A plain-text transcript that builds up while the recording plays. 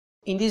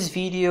In this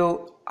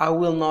video, I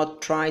will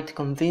not try to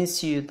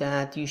convince you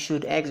that you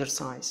should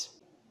exercise.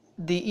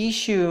 The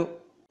issue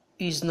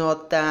is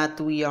not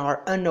that we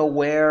are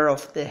unaware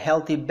of the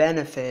healthy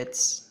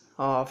benefits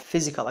of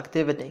physical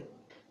activity,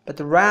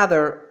 but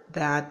rather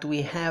that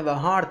we have a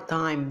hard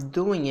time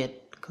doing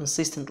it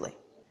consistently.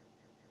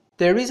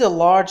 There is a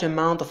large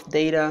amount of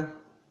data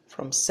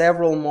from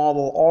several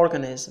model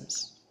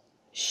organisms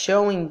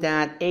showing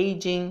that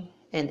aging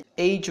and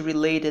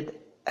age-related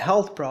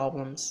health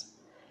problems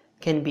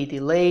can be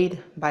delayed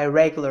by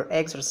regular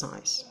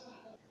exercise.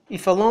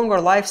 If a longer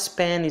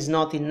lifespan is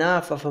not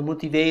enough of a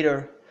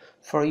motivator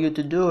for you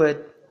to do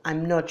it,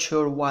 I'm not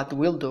sure what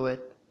will do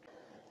it.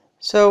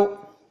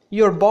 So,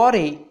 your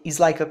body is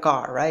like a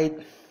car, right?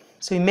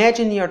 So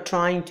imagine you're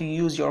trying to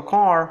use your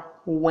car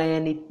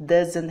when it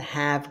doesn't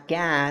have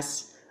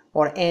gas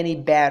or any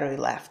battery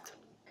left.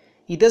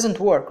 It doesn't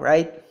work,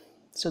 right?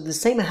 So the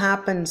same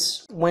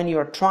happens when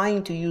you're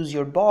trying to use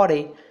your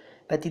body,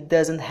 but it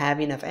doesn't have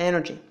enough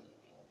energy.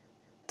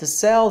 The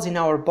cells in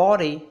our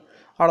body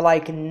are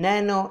like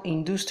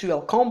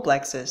nano-industrial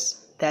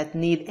complexes that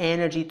need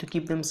energy to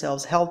keep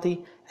themselves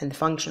healthy and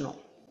functional.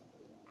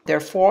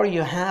 Therefore,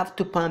 you have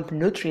to pump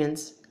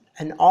nutrients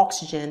and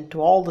oxygen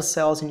to all the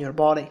cells in your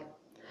body.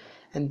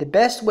 And the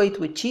best way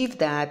to achieve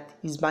that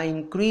is by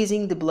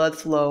increasing the blood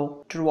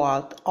flow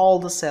throughout all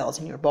the cells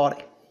in your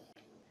body.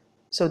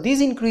 So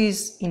this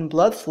increase in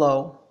blood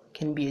flow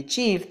can be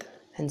achieved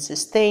and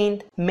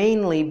sustained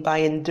mainly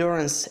by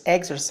endurance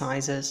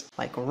exercises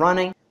like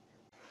running,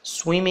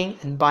 swimming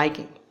and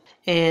biking.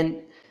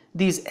 And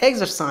these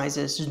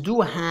exercises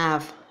do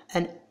have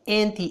an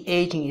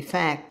anti-aging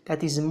effect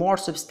that is more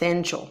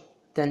substantial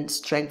than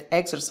strength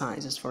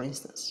exercises, for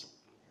instance.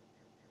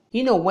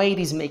 In a way,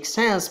 this makes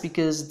sense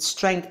because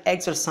strength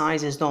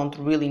exercises don't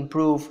really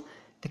improve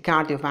the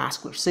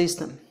cardiovascular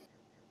system.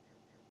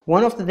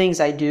 One of the things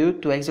I do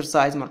to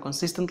exercise more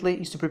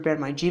consistently is to prepare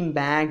my gym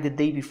bag the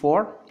day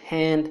before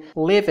and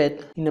leave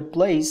it in a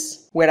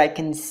place where I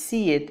can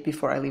see it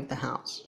before I leave the house.